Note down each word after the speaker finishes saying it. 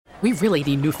We really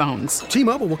need new phones.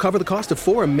 T-Mobile will cover the cost of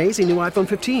 4 amazing new iPhone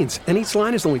 15s, and each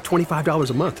line is only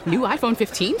 $25 a month. New iPhone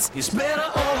 15s? It's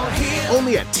better over here.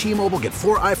 Only at T-Mobile, get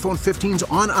 4 iPhone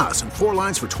 15s on us and 4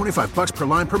 lines for $25 per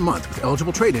line per month with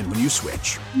eligible trade-in when you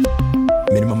switch.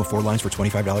 Minimum of 4 lines for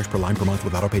 $25 per line per month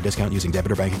with autopay discount using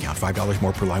debit or bank account. $5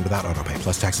 more per line without autopay,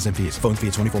 plus taxes and fees. Phone fee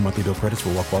at 24 monthly bill credits for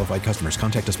well-qualified customers.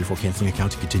 Contact us before canceling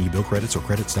account to continue bill credits or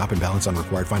credit stop and balance on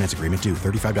required finance agreement due.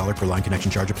 $35 per line connection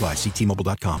charge applies. See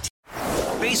T-Mobile.com.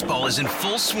 Baseball is in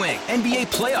full swing. NBA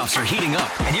playoffs are heating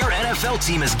up, and your NFL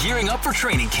team is gearing up for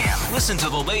training camp. Listen to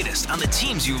the latest on the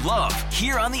teams you love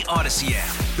here on the Odyssey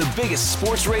app. The biggest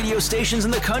sports radio stations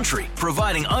in the country,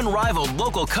 providing unrivaled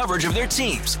local coverage of their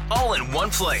teams, all in one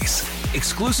place.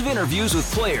 Exclusive interviews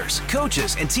with players,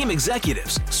 coaches, and team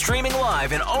executives, streaming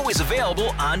live and always available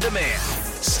on demand.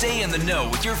 Stay in the know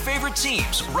with your favorite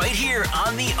teams right here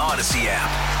on the Odyssey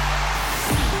app.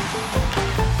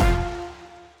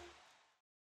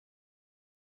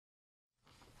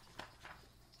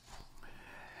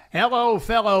 Hello,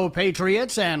 fellow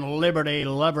patriots and liberty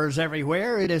lovers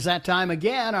everywhere. It is that time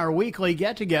again, our weekly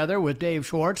get-together with Dave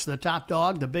Schwartz, the top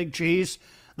dog, the big cheese,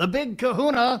 the big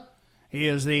kahuna. He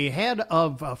is the head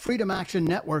of Freedom Action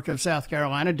Network of South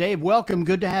Carolina. Dave, welcome.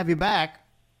 Good to have you back.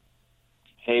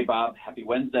 Hey, Bob. Happy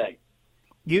Wednesday.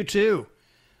 You too.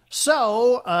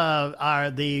 So,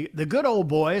 the good old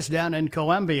boys down in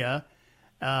Columbia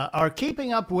are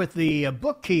keeping up with the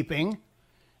bookkeeping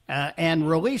and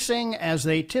releasing, as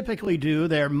they typically do,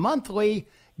 their monthly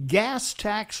gas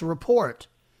tax report.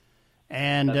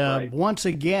 And right. once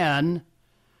again,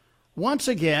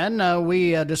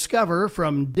 we discover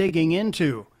from digging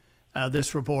into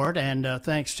this report, and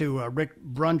thanks to Rick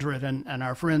Brundrett and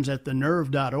our friends at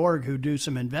thenerve.org who do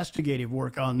some investigative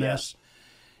work on this,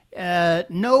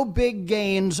 no big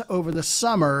gains over the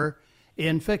summer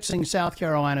in fixing South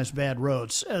Carolina's bad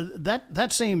roads.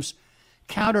 That seems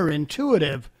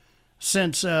counterintuitive,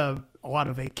 since a lot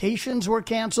of vacations were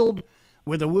canceled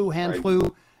with the Wuhan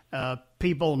flu,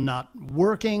 people not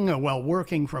working,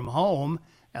 working from home,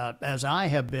 as I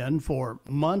have been for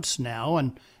months now,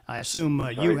 and I assume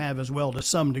you have as well to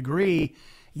some degree.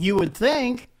 You would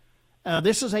think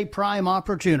this is a prime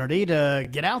opportunity to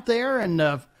get out there and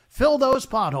fill those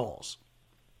potholes.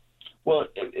 Well,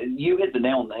 you hit the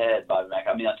nail on the head, Bobby Mack.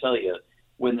 I mean, I'll tell you,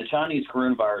 when the Chinese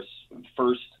coronavirus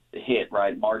first hit,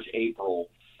 right, March, April,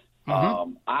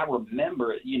 I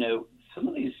remember, some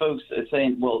of these folks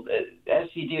saying, well,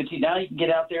 SCDOT, now you can get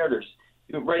out there.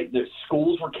 The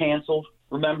schools were canceled,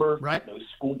 remember? Right. No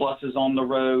school buses on the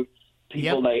road.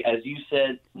 People, as you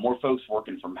said, more folks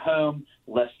working from home,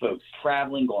 less folks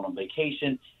traveling, going on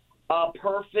vacation. A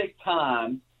perfect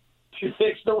time to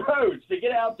fix the roads, to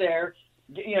get out there,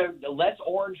 less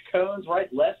orange cones,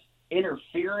 right? Less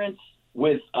interference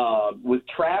with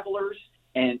travelers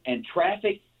and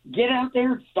traffic. Get out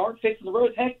there and start fixing the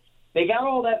roads. Heck, they got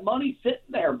all that money sitting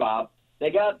there, Bob.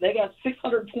 They got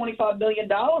 $625 million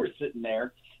sitting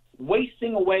there,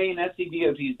 wasting away in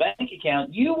SCDOT's bank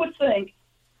account. You would think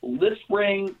this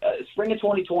spring of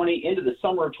 2020 into the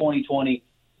summer of 2020,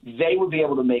 they would be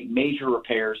able to make major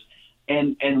repairs.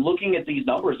 And looking at these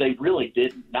numbers, they really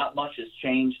didn't. Not much has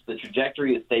changed. The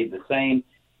trajectory has stayed the same.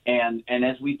 And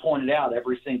as we pointed out,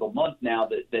 every single month now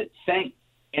that sank.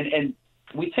 And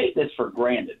we take this for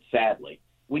granted, sadly.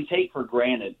 We take for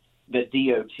granted that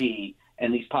DOT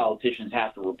and these politicians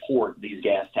have to report these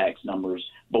gas tax numbers.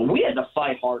 But we had to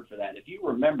fight hard for that. If you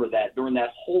remember that during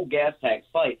that whole gas tax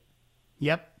fight,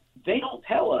 they don't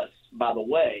tell us, by the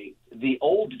way, the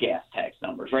old gas tax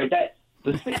numbers, right? That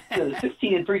the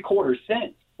 16 3/4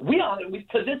 cents.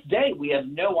 To this day, we have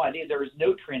no idea. There is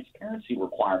no transparency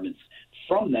requirements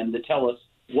from them to tell us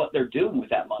what they're doing with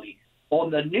that money.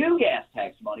 On the new gas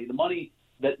tax money, the money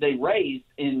that they raised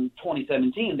in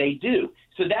 2017, they do.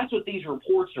 So that's what these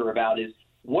reports are about, is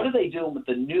what are they doing with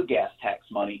the new gas tax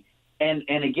money? And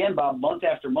again, Bob, month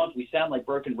after month, we sound like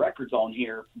broken records on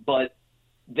here, but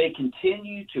they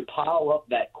continue to pile up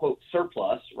that, quote,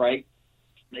 surplus, right?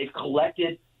 They've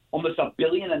collected almost $1.5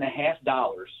 billion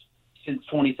since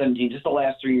 2017, just the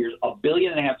last 3 years, $1.5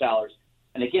 billion.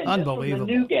 And again, just from the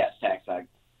new gas tax act,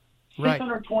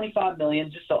 $625 million,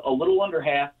 just a little under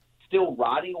half, still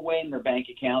rotting away in their bank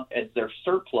account as their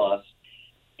surplus,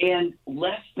 and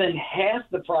less than half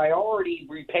the priority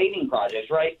repaving projects,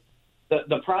 right?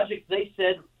 The projects they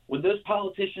said when those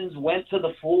politicians went to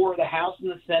the floor of the House and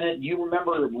the Senate, you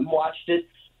remember we watched it,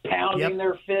 pounding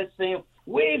their fists saying,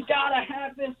 we've got to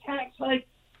have this tax hike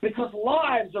because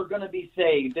lives are going to be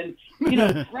saved and,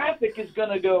 traffic is going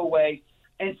to go away.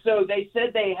 And so they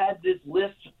said they had this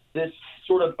list, this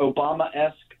sort of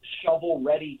Obama-esque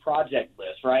shovel-ready project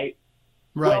list, right?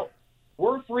 Right. Well,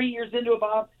 We're 3 years into it,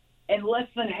 Bob, and less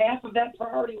than half of that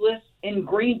priority list in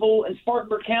Greenville and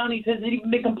Spartanburg counties hasn't even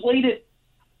been completed.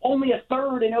 Only a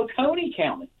third in Oconee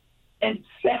County. And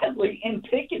sadly, in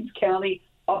Pickens County,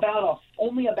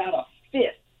 only about a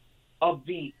fifth of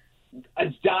the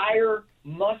dire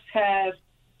must-have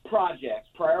projects,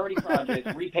 priority projects,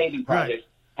 repaving projects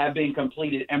have been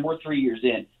completed, and we're 3 years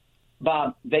in.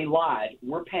 Bob, they lied.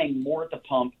 We're paying more at the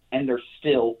pump, and they're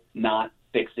still not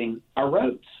fixing our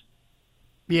roads.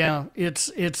 Yeah,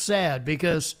 it's sad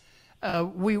because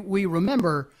we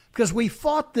remember, because we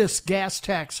fought this gas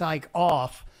tax hike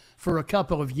off for a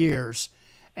couple of years,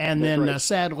 and then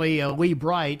sadly Lee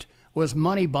Bright was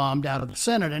money bombed out of the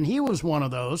Senate, and he was one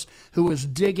of those who was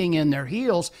digging in their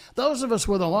heels. Those of us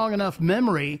with a long enough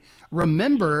memory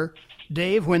remember,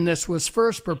 Dave, when this was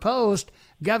first proposed,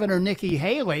 Governor Nikki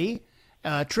Haley,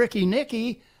 Tricky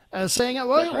Nikki, saying,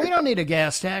 well, we don't need a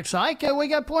gas tax hike. We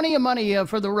got plenty of money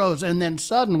for the roads. And then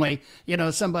suddenly,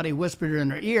 somebody whispered in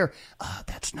her ear,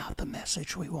 that's not the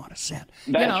message we want to send.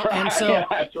 That's right. And so, yeah,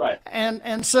 that's right.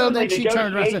 And so then she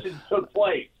turned around and said, took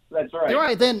place. That's right.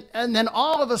 Right. And then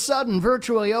all of a sudden,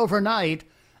 virtually overnight,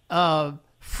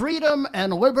 freedom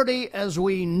and liberty as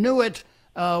we knew it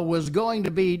was going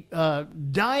to be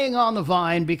dying on the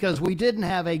vine because we didn't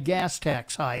have a gas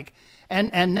tax hike.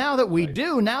 And now that we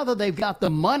do, now that they've got the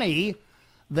money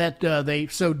that they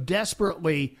so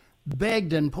desperately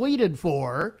begged and pleaded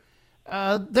for,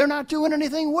 they're not doing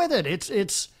anything with it.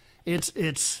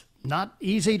 It's not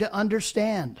easy to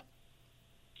understand.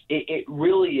 It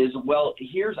really is. Well,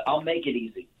 I'll make it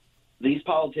easy. These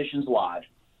politicians lied,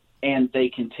 and they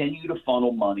continue to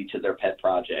funnel money to their pet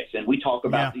projects. And we talk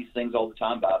about these things all the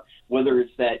time, about whether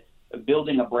it's that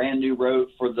building a brand new road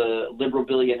for the liberal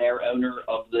billionaire owner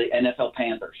of the NFL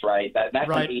Panthers, right? That's an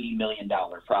 $80 million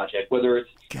project. Whether it's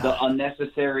the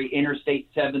unnecessary Interstate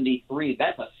 73,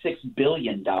 that's a $6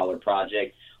 billion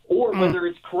project. Or whether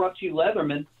it's corrupt Hugh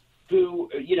Leatherman, who,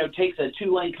 takes a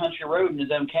 2-lane country road in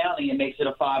his own county and makes it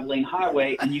a 5-lane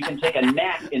highway, and you can take a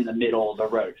nap in the middle of the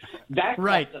road. That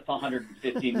costs us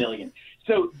 $150 million.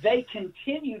 So they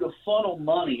continue to funnel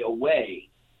money away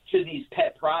to these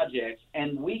pet projects,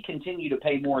 and we continue to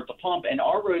pay more at the pump, and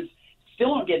our roads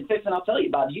still aren't getting fixed. And I'll tell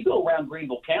you, Bob, you go around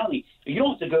Greenville County, you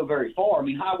don't have to go very far. I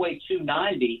mean, Highway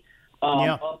 290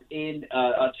 up in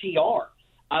TR,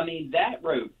 that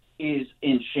road is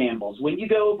in shambles. When you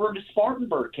go over to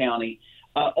Spartanburg County,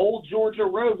 Old Georgia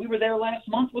Road, we were there last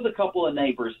month with a couple of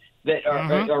neighbors that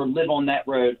are live on that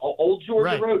road. Old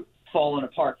Georgia Road falling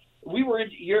apart. We were in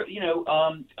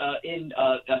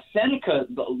Seneca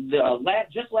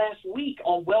just last week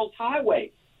on Wells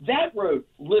Highway. That road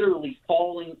literally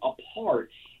falling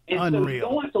apart. And so you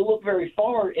don't have to look very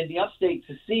far in the upstate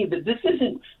to see that this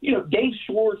isn't, Dave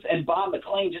Schwartz and Bob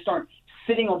McLean just aren't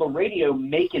sitting on the radio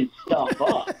making stuff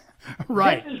up.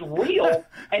 Right. This is real,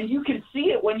 and you can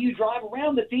see it when you drive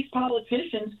around that these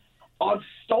politicians have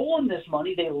stolen this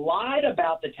money. They lied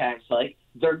about the tax hike.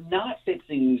 They're not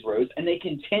fixing these roads, and they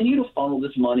continue to funnel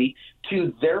this money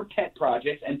to their pet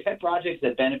projects, and pet projects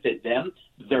that benefit them,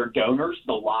 their donors,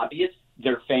 the lobbyists,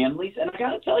 their families. And I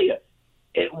got to tell you,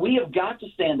 we have got to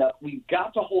stand up. We've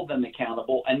got to hold them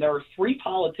accountable. And there are 3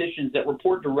 politicians that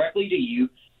report directly to you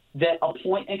that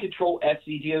appoint and control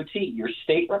SCDOT, your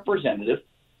state representative,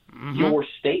 your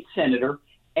state senator,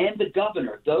 and the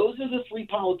governor. Those are the 3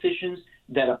 politicians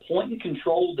that appoint and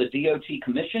control the DOT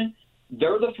commission.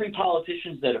 They're the 3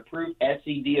 politicians that approve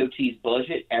SCDOT's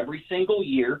budget every single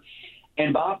year.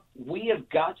 And, Bob, we have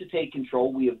got to take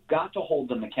control. We have got to hold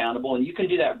them accountable. And you can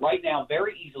do that right now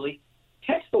very easily.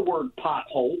 Text the word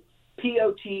pothole,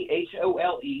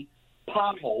 P-O-T-H-O-L-E,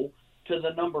 pothole, to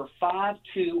the number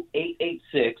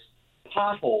 52886,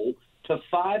 pothole, to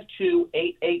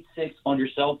 52886 on your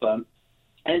cell phone,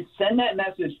 and send that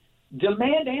message.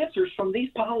 Demand answers from these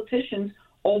politicians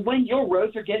on when your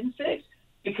roads are getting fixed.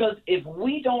 Because if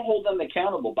we don't hold them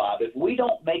accountable, Bob, if we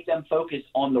don't make them focus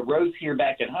on the roads here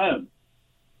back at home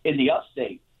in the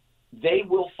upstate, they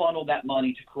will funnel that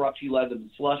money to corrupt Hugh Leatherman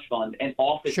slush fund, and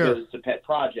off it goes to pet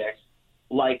projects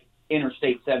like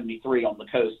Interstate 73 on the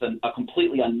coast, and a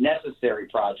completely unnecessary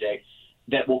project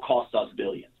that will cost us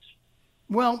billions.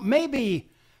 Well, maybe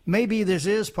this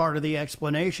is part of the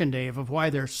explanation, Dave, of why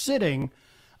they're sitting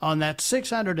on that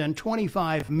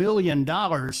 $625 million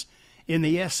in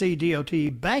the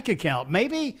SCDOT bank account.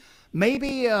 Maybe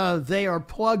they are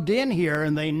plugged in here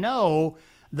and they know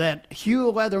that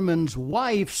Hugh Leatherman's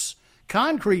wife's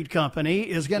concrete company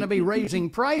is going to be raising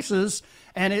prices,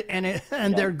 and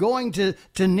they're going to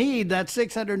need that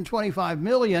 $625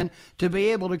 million to be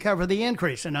able to cover the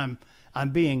increase. And I'm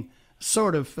being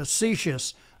sort of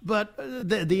facetious, but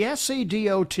the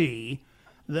SCDOT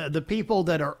the people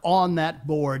that are on that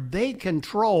board, they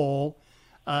control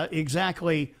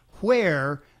exactly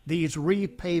where these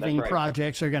repaving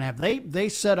projects are going to have. They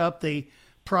set up the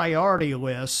priority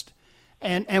list,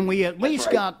 and we at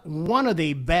least got one of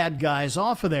the bad guys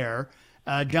off of there,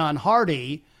 John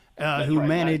Hardy, who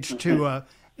managed to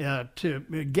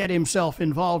get himself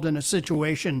involved in a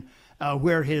situation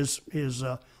where his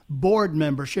board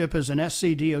membership as an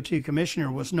SCDOT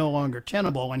commissioner was no longer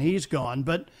tenable, and he's gone.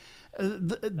 But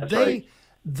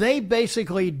they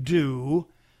basically do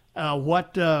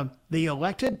what the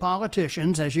elected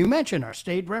politicians, as you mentioned, our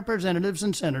state representatives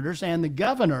and senators and the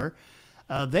governor,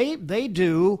 they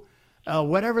do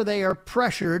whatever they are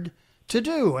pressured to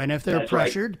do. And if they're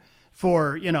pressured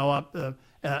for,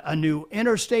 a new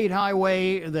interstate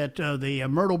highway that the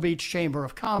Myrtle Beach Chamber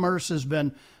of Commerce has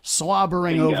been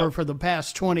slobbering over for the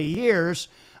past 20 years,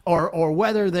 or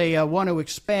whether they want to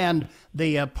expand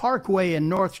the parkway in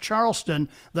North Charleston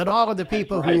that all of the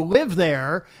people who live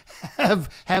there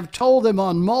have told them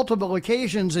on multiple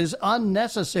occasions is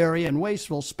unnecessary and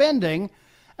wasteful spending.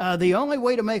 The only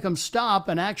way to make them stop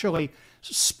and actually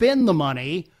spend the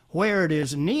money where it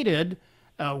is needed,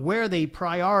 where the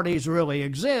priorities really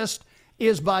exist,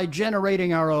 is by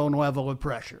generating our own level of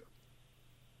pressure.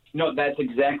 No, that's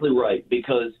exactly right,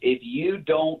 because if you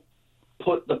don't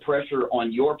put the pressure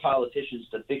on your politicians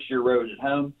to fix your roads at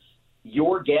home,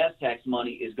 your gas tax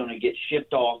money is going to get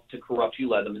shipped off to corrupt you,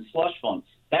 Leatherman slush funds.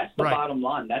 That's the bottom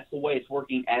line. That's the way it's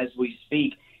working as we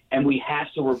speak, and we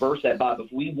have to reverse that, Bob.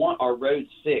 If we want our roads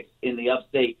fixed in the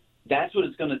upstate, that's what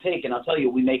it's going to take. And I'll tell you,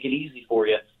 we make it easy for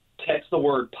you. Text the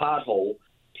word pothole,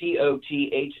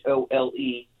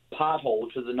 POTHOLE, pothole,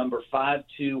 to the number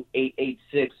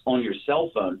 52886 on your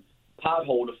cell phone,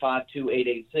 pothole to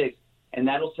 52886, and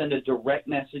that'll send a direct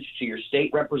message to your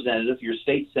state representative, your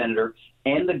state senator,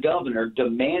 and the governor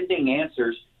demanding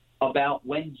answers about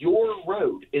when your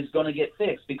road is going to get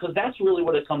fixed, because that's really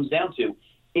what it comes down to.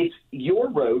 It's your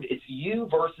road. It's you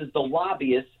versus the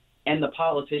lobbyists and the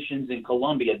politicians in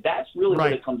Columbia. That's really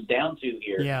what it comes down to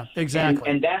here. Yeah, exactly.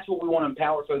 And that's what we want to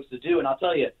empower folks to do. And I'll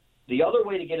tell you, the other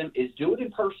way to get them is do it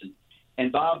in person.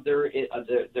 And, Bob, their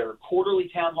quarterly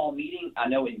town hall meeting, I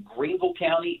know in Greenville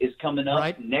County, is coming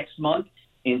up next month.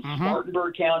 In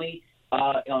Spartanburg County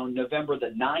on November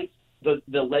the 9th,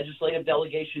 the legislative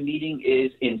delegation meeting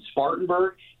is in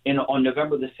Spartanburg. And on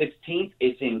November the 16th,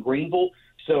 it's in Greenville.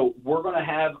 So we're going to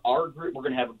have our group. We're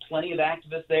going to have plenty of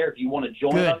activists there. If you want to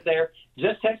join us there,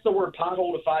 just text the word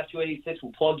pothole to 52886.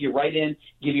 We'll plug you right in,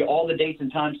 give you all the dates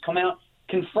and times. Come out.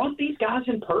 Confront these guys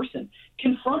in person.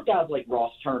 Confront guys like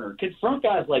Ross Turner. Confront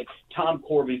guys like Tom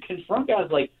Corbin. Confront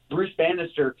guys like Bruce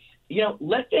Bannister.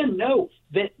 Let them know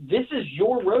that this is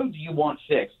your roads you want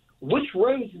fixed. Which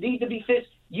roads need to be fixed?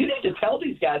 You need to tell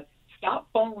these guys, stop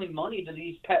funneling money to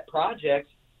these pet projects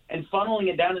and funneling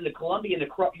it down into Columbia and the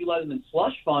corrupt you Leatherman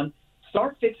slush fund.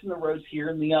 Start fixing the roads here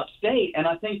in the upstate. And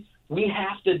I think we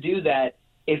have to do that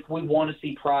if we want to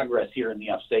see progress here in the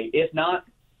upstate. If not,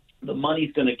 the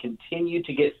money's going to continue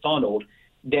to get funneled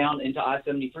down into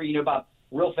I-73. Bob,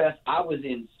 real fast, I was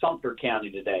in Sumter County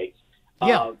today.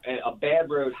 A bad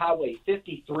road, Highway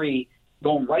 53,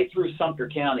 going right through Sumter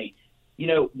County.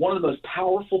 One of the most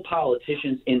powerful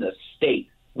politicians in the state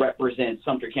represents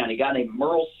Sumter County, a guy named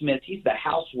Merle Smith. He's the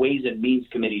House Ways and Means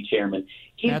Committee chairman.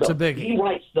 That's a biggie. He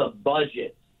writes the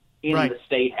budget in the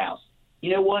State House.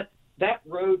 You know what? That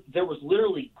road, there was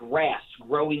literally grass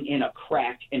growing in a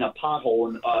crack in a pothole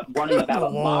and running about a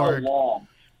mile long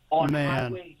on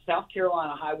South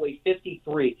Carolina Highway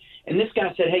 53. And this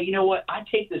guy said, hey, you know what? I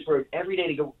take this road every day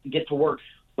to go get to work,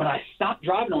 but I stopped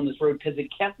driving on this road because it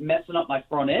kept messing up my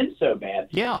front end so bad.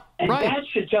 Yeah, and that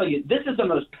should tell you, this is the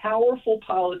most powerful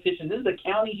politician. This is the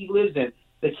county he lives in,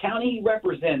 the county he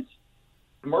represents.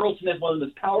 Merle Smith, one of the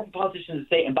most powerful politicians in the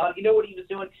state. And, Bob, you know what he was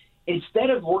doing?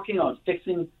 Instead of working on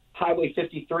fixing Highway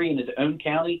 53 in his own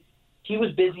county, he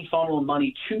was busy funneling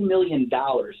money, $2 million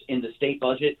in the state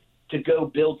budget, to go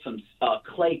build some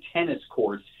clay tennis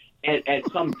courts at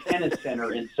some tennis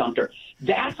center in Sumter.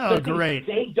 That's great.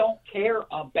 They don't care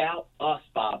about us,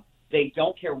 Bob. They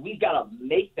don't care. We've got to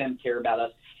make them care about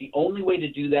us. The only way to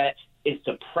do that is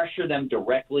to pressure them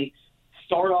directly.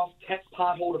 Start off, text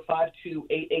pothole to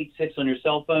 52886 on your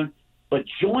cell phone, but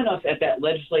join us at that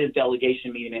legislative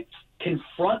delegation meeting.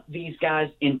 Confront these guys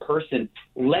in person.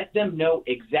 Let them know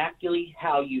exactly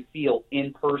how you feel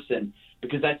in person,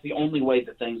 because that's the only way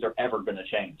that things are ever going to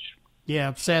change.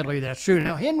 Yeah, sadly, that's true.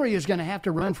 Now, Henry is going to have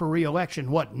to run for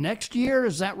re-election, next year?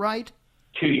 Is that right?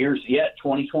 2 years,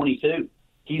 2022.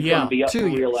 He's going to be up for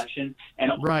re-election,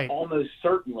 and almost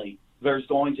certainly there's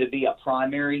going to be a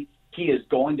primary. He is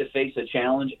going to face a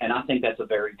challenge, and I think that's a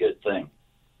very good thing.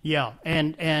 Yeah,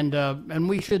 and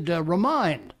we should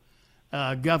remind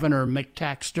Governor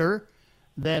McTaxter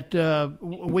that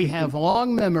we have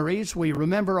long memories. We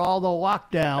remember all the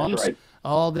lockdowns, That's right.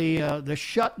 all the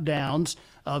shutdowns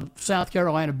of South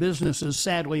Carolina businesses,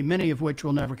 sadly, many of which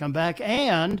will never come back.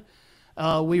 And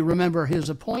we remember his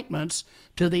appointments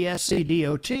to the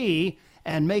SCDOT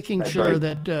and making sure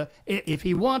that if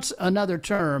he wants another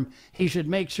term, he should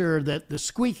make sure that the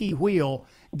squeaky wheel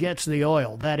gets the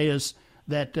oil. That is,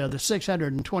 that the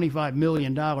 $625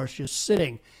 million just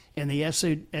sitting in the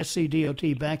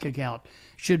SCDOT bank account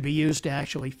should be used to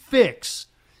actually fix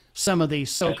some of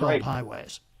these so-called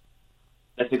highways.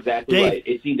 That's exactly Dave, right.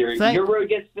 It's either your road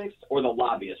gets fixed or the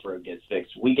lobbyist road gets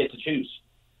fixed. We get to choose.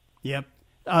 Yep.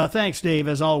 Thanks, Dave,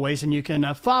 as always. And you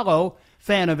can follow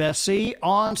Fan of SC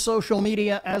on social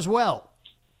media as well.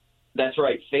 That's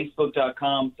right.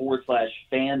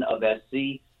 Facebook.com/fan of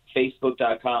SC.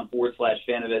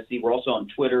 Facebook.com/fan of SC. We're also on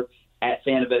Twitter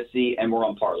 @fan of SC, and we're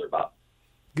on Parler, Bob.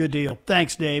 Good deal.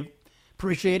 Thanks, Dave.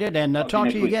 Appreciate it. And talk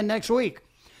to you week. again next week.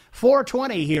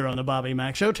 4:20 here on the Bobby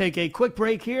Mack Show. Take a quick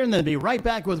break here and then be right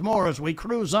back with more as we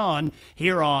cruise on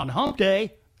here on Hump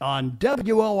Day on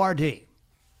WORD.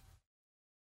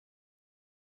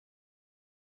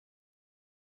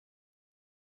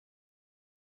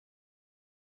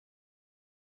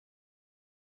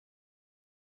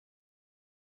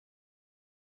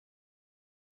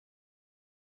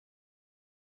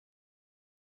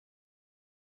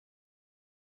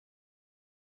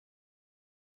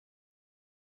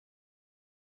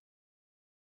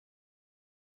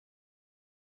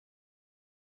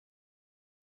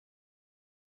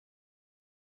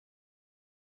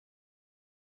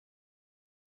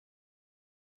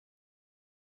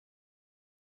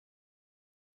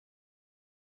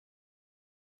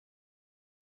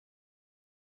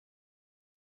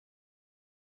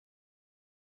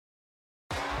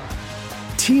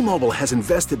 T-Mobile has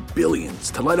invested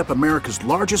billions to light up America's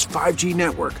largest 5G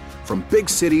network, from big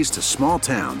cities to small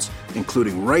towns,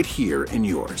 including right here in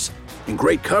yours. And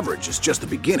great coverage is just the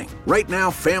beginning. Right now,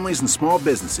 families and small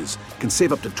businesses can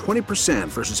save up to 20%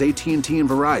 versus AT&T and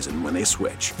Verizon when they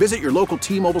switch. Visit your local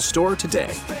T-Mobile store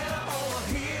today.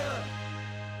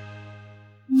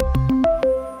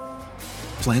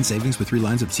 Plan savings with 3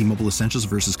 lines of T-Mobile Essentials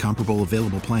versus comparable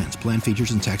available plans. Plan features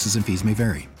and taxes and fees may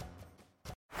vary.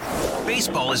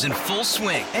 Baseball is in full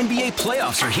swing. NBA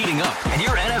playoffs are heating up, and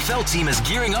your NFL team is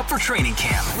gearing up for training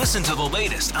camp. Listen to the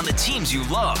latest on the teams you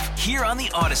love here on the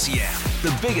Odyssey app.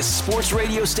 The biggest sports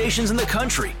radio stations in the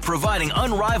country, providing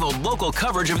unrivaled local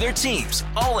coverage of their teams,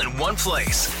 all in one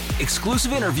place.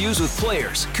 Exclusive interviews with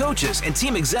players, coaches, and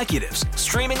team executives,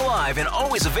 streaming live and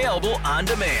always available on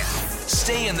demand.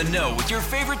 Stay in the know with your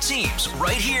favorite teams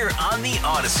right here on the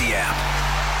Odyssey app.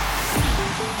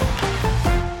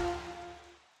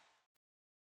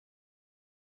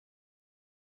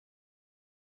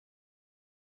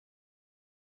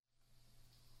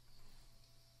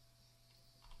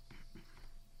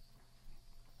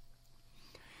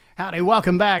 Howdy,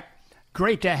 welcome back.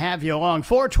 Great to have you along.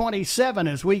 4:27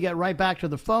 as we get right back to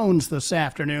the phones this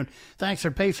afternoon. Thanks for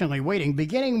patiently waiting.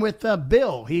 Beginning with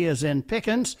Bill. He is in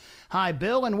Pickens. Hi,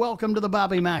 Bill, and welcome to the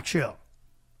Bobby Mack Show.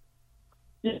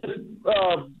 Yes,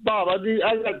 Bob, I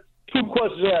got 2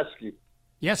 questions to ask you.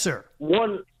 Yes, sir.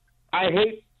 One, I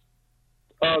hate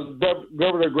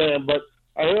Governor Graham, but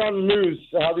I heard on the news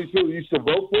how these people used to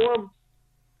vote for him,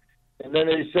 and then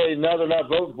they say now they're not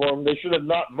voting for him. They should have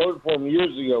not voted for him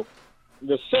years ago.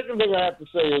 The second thing I have to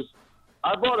say is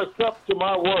I brought a cup to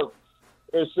my work.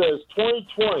 It says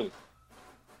 2020,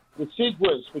 the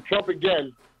sequence for Trump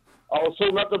again. I was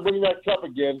told not to bring that cup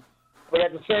again, but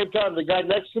at the same time, the guy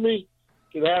next to me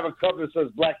can have a cup that says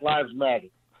Black Lives Matter.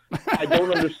 I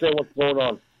don't understand what's going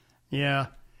on. Yeah,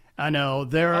 I know.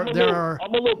 I'm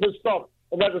a little pissed off.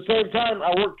 And at the same time, I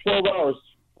work 12 hours.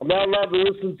 I'm not allowed to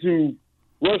listen to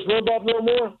Rush Limbaugh no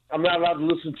more. I'm not allowed to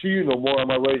listen to you no more on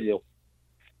my radio.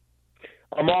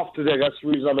 I'm off today. That's the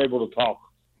reason I'm able to talk.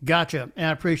 Gotcha.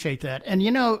 I appreciate that. And,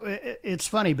 you know, it's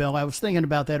funny, Bill. I was thinking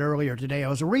about that earlier today. I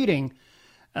was reading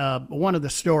one of the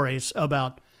stories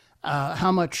about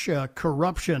how much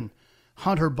corruption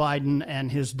Hunter Biden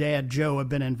and his dad, Joe, have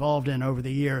been involved in over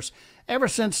the years. Ever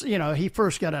since, you know, he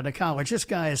first got out of college, this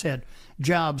guy has had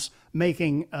jobs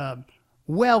making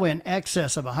well in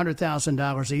excess of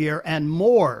 $100,000 a year and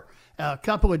more. A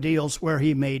couple of deals where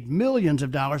he made millions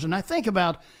of dollars. And I think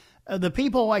about the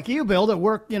people like you, Bill, that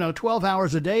work, 12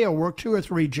 hours a day or work 2 or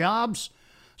 3 jobs,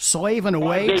 slaving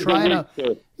away, trying to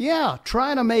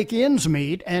make ends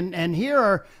meet. And here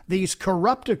are these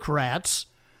corruptocrats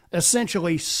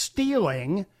essentially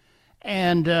stealing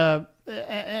and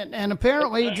and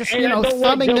apparently just, and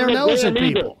thumbing like their nose at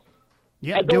Graham people. Either.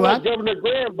 Yeah, I don't like Governor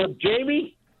Graham, but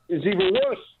Jamie is even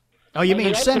worse. Oh, you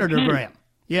mean Senator Graham?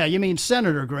 Yeah, you mean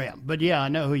Senator Graham. But yeah, I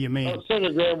know who you mean. Oh,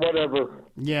 Senator Graham, whatever.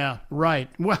 Yeah, right.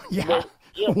 Well, yeah,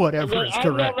 whatever is correct.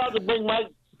 I'm not allowed to bring my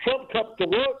Trump cup to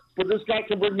work, but this guy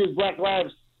can bring his Black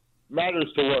Lives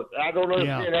Matters to work. I don't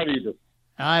understand that either.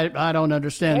 I don't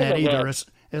understand that either,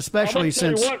 especially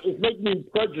since. What, it's making me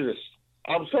prejudiced.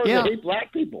 I'm sorry to hate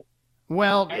black people.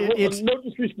 Well, it's no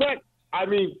disrespect. I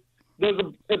mean,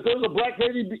 if there's a black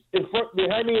lady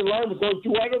behind me in line with those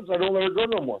two items, I don't let her go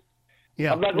no more.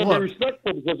 Yeah, I'm not going to be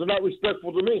respectful because they're not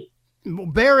respectful to me.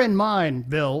 Bear in mind,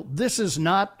 Bill, this is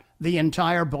not the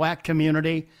entire black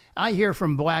community. I hear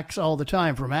from blacks all the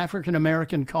time, from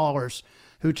African-American callers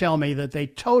who tell me that they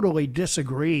totally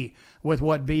disagree with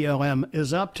what BLM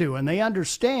is up to. And they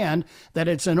understand that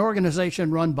it's an organization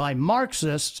run by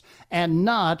Marxists and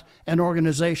not an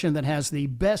organization that has the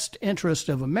best interest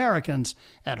of Americans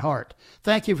at heart.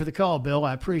 Thank you for the call, Bill.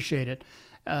 I appreciate it.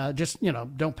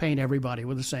 Don't paint everybody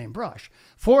with the same brush.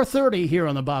 4:30 here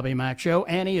on the Bobby Mack Show.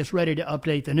 Annie is ready to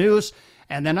update the news.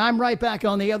 And then I'm right back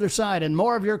on the other side, and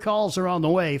more of your calls are on the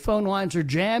way. Phone lines are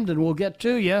jammed, and we'll get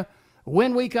to you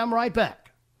when we come right back.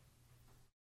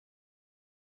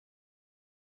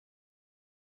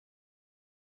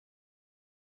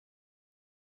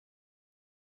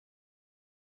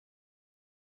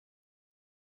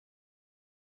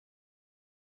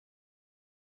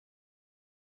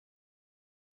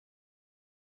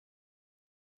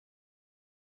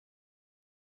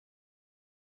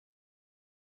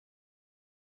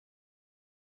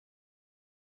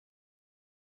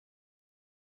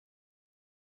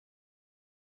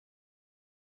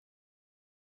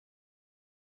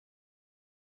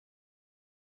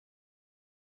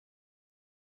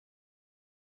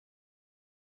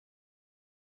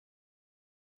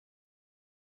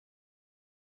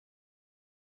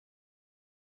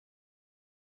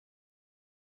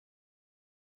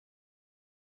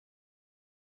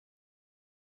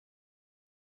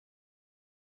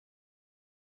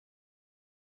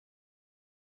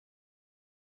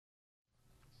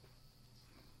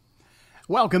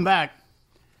 Welcome back.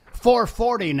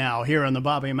 4:40 now here on the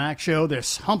Bobby Mack Show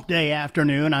this hump day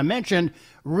afternoon. I mentioned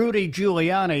Rudy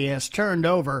Giuliani has turned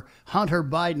over Hunter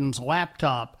Biden's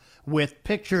laptop with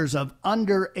pictures of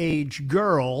underage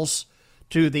girls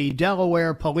to the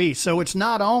Delaware police. So it's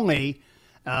not only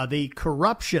the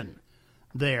corruption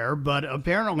there, but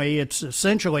apparently it's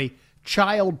essentially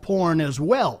child porn as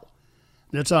well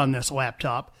that's on this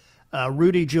laptop.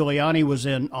 Rudy Giuliani was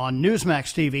on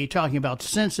Newsmax TV talking about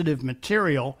sensitive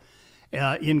material,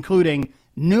 including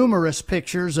numerous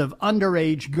pictures of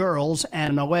underage girls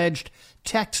and an alleged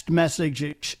text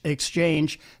message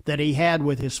exchange that he had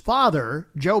with his father,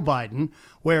 Joe Biden,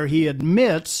 where he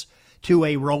admits to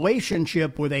a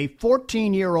relationship with a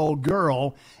 14-year-old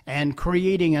girl and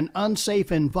creating an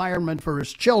unsafe environment for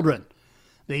his children.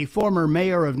 The former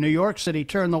mayor of New York City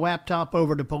turned the laptop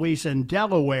over to police in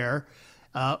Delaware,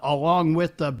 along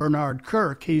with Bernard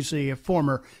Kirk. He's the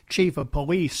former chief of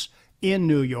police in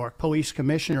New York, police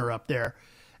commissioner up there.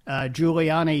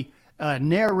 Giuliani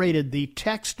narrated the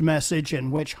text message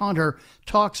in which Hunter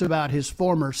talks about his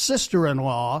former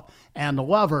sister-in-law and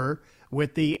lover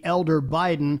with the elder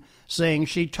Biden, saying,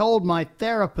 "She told my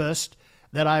therapist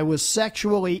that I was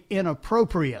sexually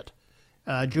inappropriate."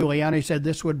 Giuliani said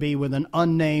this would be with an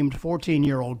unnamed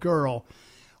 14-year-old girl.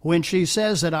 When she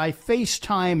says that I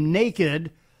FaceTime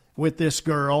naked with this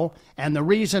girl, and the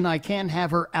reason I can't have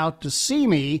her out to see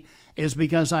me is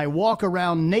because I walk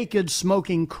around naked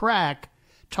smoking crack,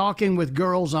 talking with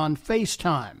girls on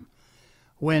FaceTime.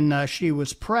 When she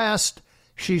was pressed,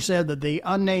 she said that the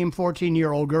unnamed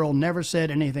 14-year-old girl never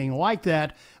said anything like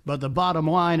that, but the bottom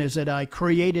line is that I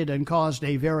created and caused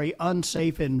a very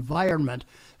unsafe environment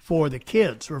for the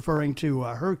kids, referring to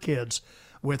her kids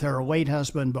with her late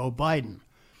husband, Beau Biden.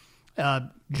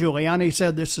 Giuliani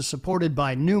said this is supported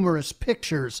by numerous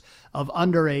pictures of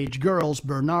underage girls.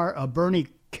 Bernie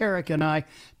Carrick and I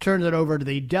turned it over to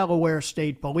the Delaware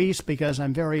State Police because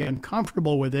I'm very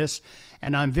uncomfortable with this,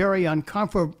 and I'm very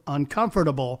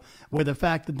uncomfortable with the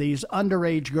fact that these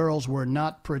underage girls were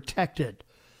not protected.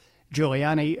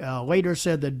 Giuliani later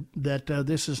said that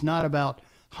this is not about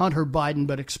Hunter Biden,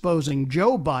 but exposing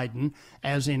Joe Biden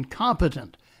as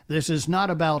incompetent. This is not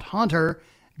about Hunter,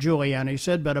 Giuliani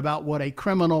said, but about what a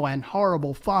criminal and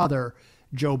horrible father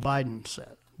Joe Biden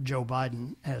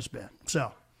has been.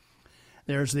 So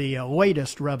there's the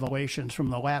latest revelations from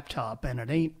the laptop, and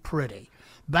it ain't pretty.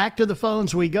 Back to the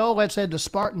phones we go. Let's head to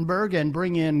Spartanburg and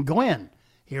bring in Glenn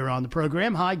here on the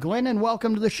program. Hi, Glenn, and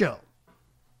welcome to the show.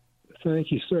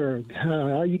 Thank you, sir.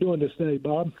 How are you doing this day,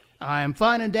 Bob? I am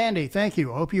fine and dandy. Thank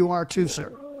you. Hope you are too,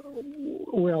 sir.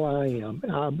 Well, I am.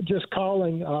 I'm just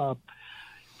calling.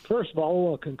 First of all, I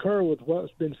want to concur with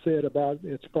what's been said about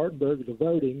at Spartanburg, the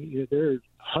voting. There are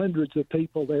hundreds of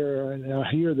people there, and I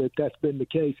hear that that's been the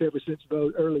case ever since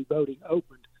early voting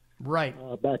opened. Right.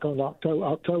 Back on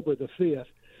October the 5th.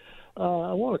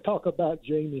 I want to talk about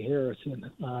Jamie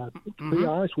Harrison. To be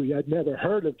honest with you, I'd never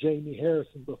heard of Jamie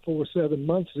Harrison before 7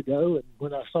 months ago, and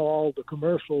when I saw all the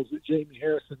commercials that Jamie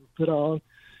Harrison put on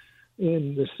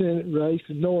in the Senate race,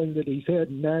 and knowing that he's had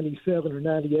 $97 or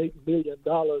 $98 million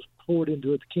poured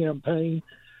into his campaign,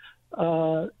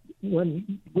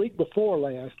 when week before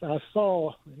last, I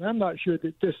saw, and I'm not sure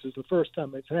that this is the first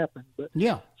time it's happened, but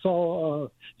saw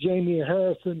Jamie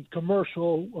Harrison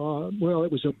commercial. Well,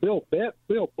 it was a Bill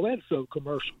Bledsoe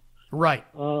commercial, right,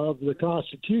 of the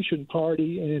Constitution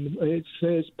Party, and it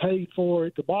says paid for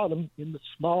at the bottom in the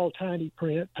small, tiny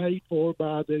print, paid for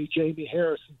by the Jamie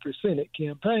Harrison for Senate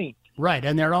campaign. Right,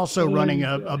 and they're also running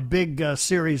a big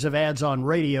series of ads on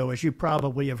radio, as you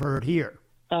probably have heard here.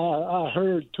 I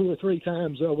heard 2 or 3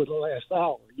 times over the last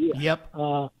hour. Yeah. Yep.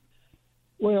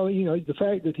 Well, you know, the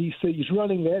fact that he's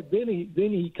running that, then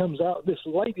he comes out. This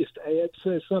latest ad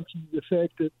says something to the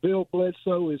effect that Bill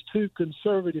Bledsoe is too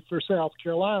conservative for South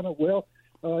Carolina. Well,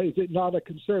 is it not a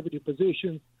conservative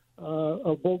position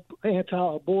of both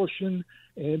anti-abortion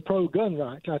and pro-gun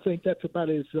rights? I think that's about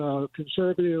as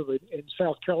conservative, and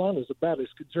South Carolina is about as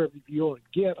conservative you'll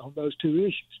get on those two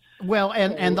issues. Well,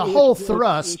 and the whole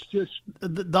thrust,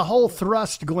 the whole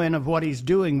thrust, Glenn, of what he's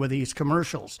doing with these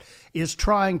commercials is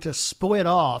trying to split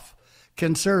off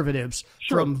conservatives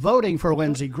from voting for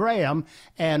Lindsey Graham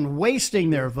and wasting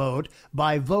their vote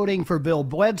by voting for Bill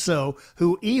Bledsoe,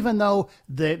 who, even though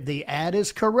the ad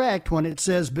is correct when it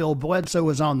says Bill Bledsoe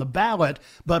is on the ballot,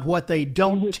 but what they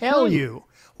don't tell you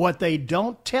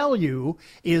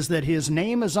is that his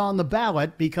name is on the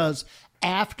ballot because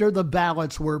after the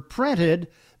ballots were printed,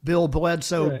 Bill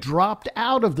Bledsoe dropped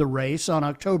out of the race on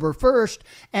October 1st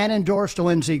and endorsed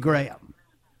Lindsey Graham.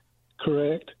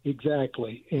 Correct,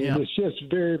 exactly. And it's just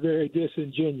very, very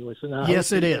disingenuous. And I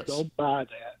yes, it is. Don't buy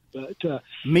that. But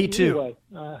me too.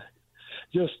 Anyway,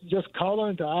 just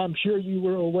calling. I'm sure you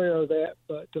were aware of that,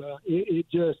 but it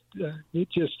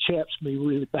just chaps me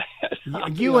really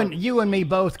bad. You and me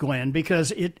both, Glenn,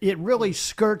 because it really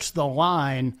skirts the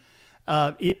line.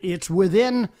 It's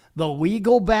within the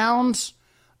legal bounds.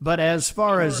 But as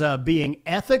far as being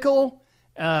ethical,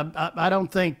 I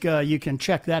don't think you can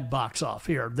check that box off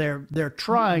here. They're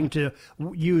trying to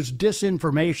use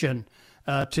disinformation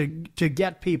to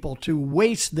get people to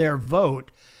waste their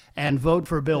vote and vote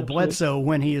for Bill Bledsoe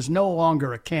when he is no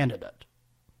longer a candidate.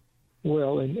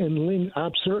 Well, and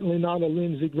I'm certainly not a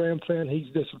Lindsey Graham fan.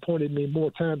 He's disappointed me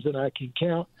more times than I can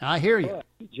count. I hear you.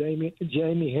 But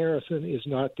Jamie Harrison is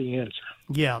not the answer.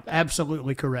 Yeah,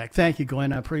 absolutely correct. Thank you,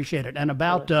 Glenn. I appreciate it. And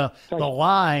about the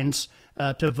lines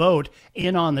to vote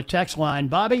in on the text line,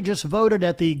 Bobby just voted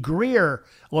at the Greer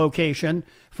location.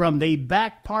 From the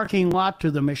back parking lot to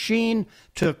the machine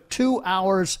took 2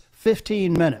 hours,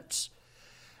 15 minutes.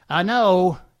 I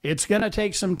know it's going to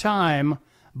take some time,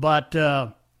 but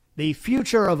the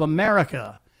future of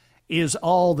America is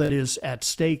all that is at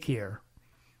stake here.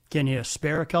 Can you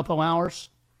spare a couple hours?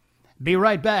 Be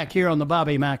right back here on the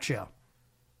Bobby Mack Show.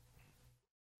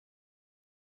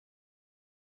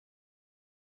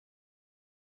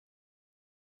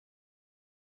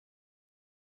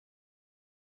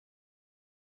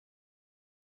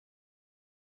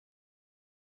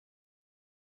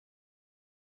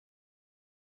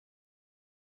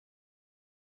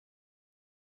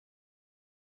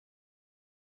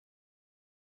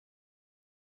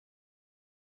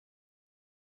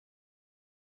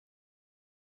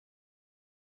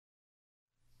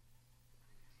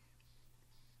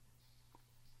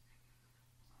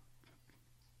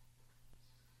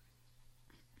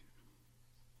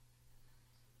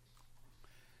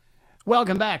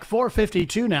 Welcome back.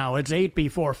 4:52 now. It's 8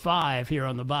 before 5 here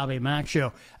on the Bobby Mack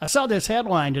Show. I saw this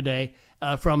headline today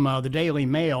from the Daily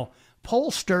Mail.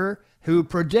 Pollster who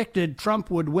predicted Trump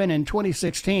would win in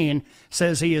 2016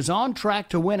 says he is on track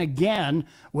to win again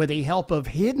with the help of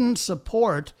hidden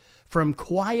support from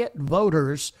quiet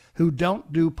voters who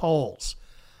don't do polls.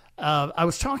 I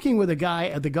was talking with a guy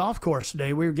at the golf course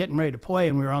today. We were getting ready to play,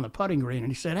 and we were on the putting green,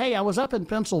 and he said, hey, I was up in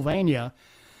Pennsylvania,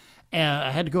 and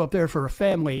I had to go up there for a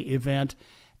family event,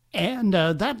 and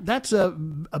I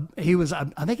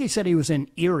think he said he was in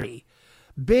Erie,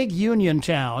 big union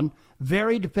town,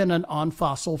 very dependent on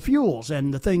fossil fuels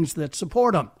and the things that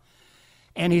support them.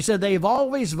 And he said they've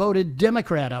always voted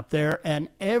Democrat up there, and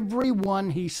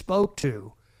everyone he spoke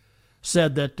to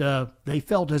said that they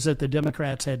felt as if the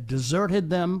Democrats had deserted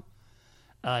them.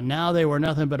 Now they were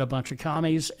nothing but a bunch of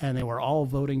commies, and they were all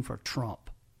voting for Trump.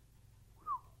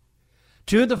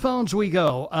 To the phones we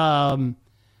go.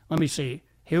 Let me see.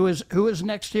 Who is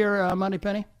next here,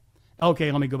 Moneypenny?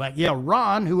 Okay, let me go back. Yeah,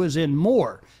 Ron, who is in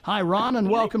Moore. Hi, Ron, and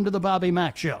welcome to the Bobby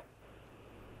Mack Show.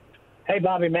 Hey,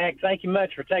 Bobby Mack, thank you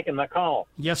much for taking my call.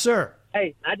 Yes, sir.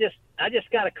 Hey, I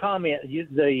just got a comment.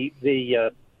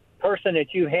 The person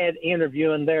that you had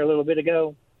interviewing there a little bit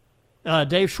ago,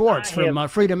 Dave Schwartz from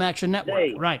Freedom Action Network.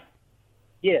 Dave, right.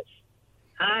 Yes,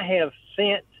 I have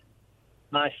sent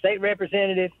my state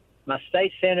representative, my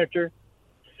state senator,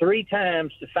 3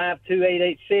 times to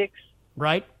 52886.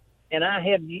 Right. And I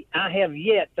have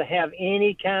yet to have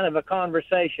any kind of a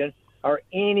conversation or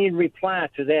any reply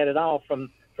to that at all from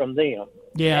them.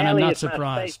 Yeah, and I'm not surprised.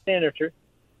 My state senator.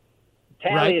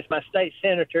 Talley is my state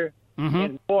senator,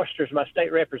 and Foster's my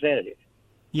state representative.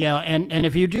 Yeah, and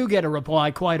if you do get a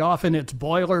reply, quite often it's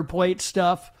boilerplate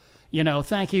stuff.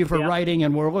 Thank you for writing,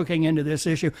 and we're looking into this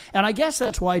issue. And I guess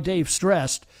that's why Dave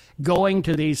stressed going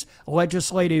to these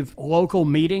legislative local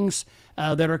meetings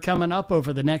that are coming up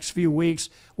over the next few weeks,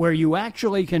 where you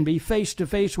actually can be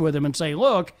face-to-face with them and say,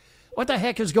 look, what the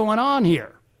heck is going on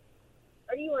here?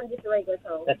 Are you on just a regular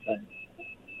phone? That's fine.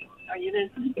 Are you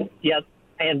then? Yeah,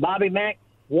 and Bobby Mack,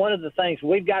 one of the things,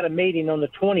 we've got a meeting on the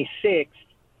 26th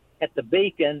at the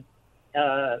Beacon.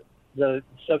 The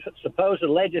supposed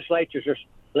legislators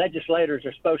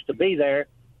are supposed to be there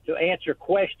to answer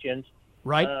questions.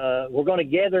 Right. We're going to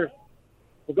gather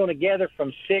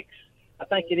from 6, I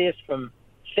think it is from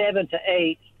 7 to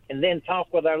 8, and then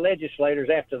talk with our legislators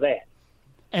after that.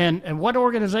 And what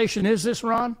organization is this,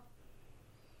 Ron?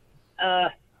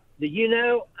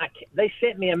 They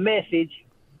sent me a message,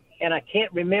 and I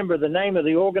can't remember the name of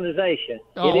the organization.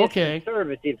 Oh, okay.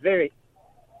 Conservative, very,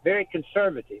 very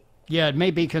conservative. Yeah, it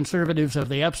may be Conservatives of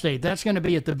the Upstate. That's going to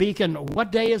be at the Beacon.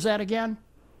 What day is that again?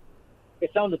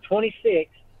 It's on the 26th.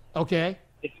 Okay.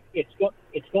 It's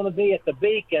going to be at the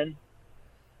Beacon.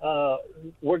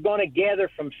 We're going to gather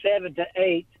from 7 to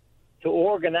 8 to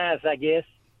organize, I guess.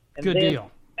 And Good then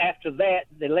deal. After that,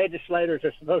 the legislators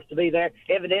are supposed to be there.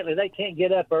 Evidently, they can't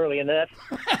get up early enough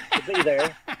to be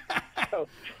there. So,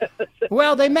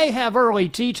 well, they may have early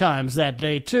tea times that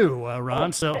day too,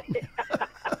 Ron. So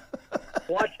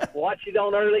watch it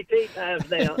on early tea times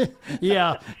now.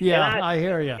 yeah, I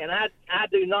hear you. And I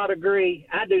do not agree.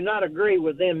 I do not agree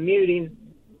with them muting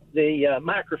the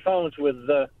microphones with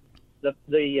the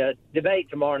debate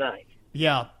tomorrow night.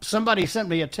 Yeah, somebody sent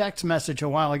me a text message a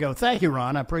while ago. Thank you,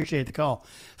 Ron. I appreciate the call.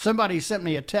 Somebody sent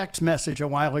me a text message a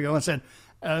while ago and said,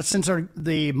 since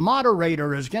the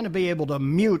moderator is going to be able to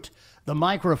mute the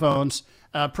microphones,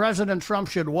 President Trump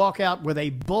should walk out with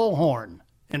a bullhorn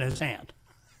in his hand.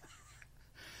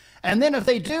 And then if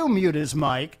they do mute his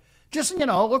mic, just,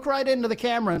 look right into the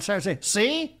camera and start saying,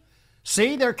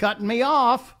 see, they're cutting me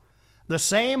off. The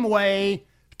same way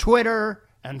Twitter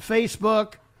and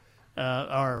Facebook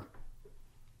are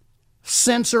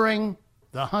censoring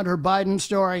the Hunter Biden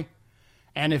story.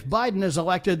 And if Biden is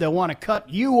elected, they'll want to cut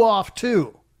you off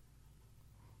too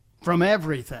from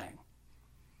everything.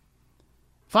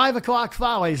 5 o'clock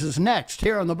Follies is next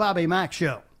here on the Bobby Mack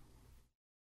Show.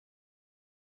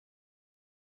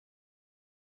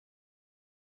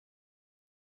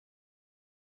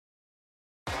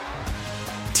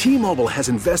 T-Mobile has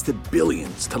invested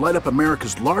billions to light up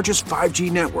America's largest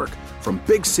 5G network, from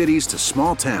big cities to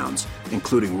small towns,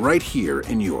 including right here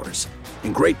in yours.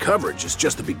 And great coverage is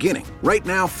just the beginning. Right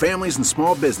now, families and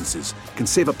small businesses can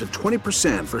save up to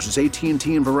 20% versus AT&T and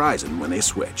Verizon when they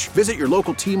switch. Visit your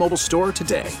local T-Mobile store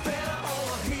today.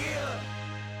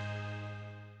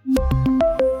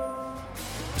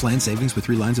 Plan savings with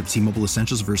 3 lines of T-Mobile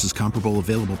Essentials versus comparable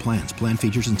available plans. Plan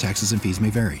features and taxes and fees may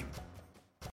vary.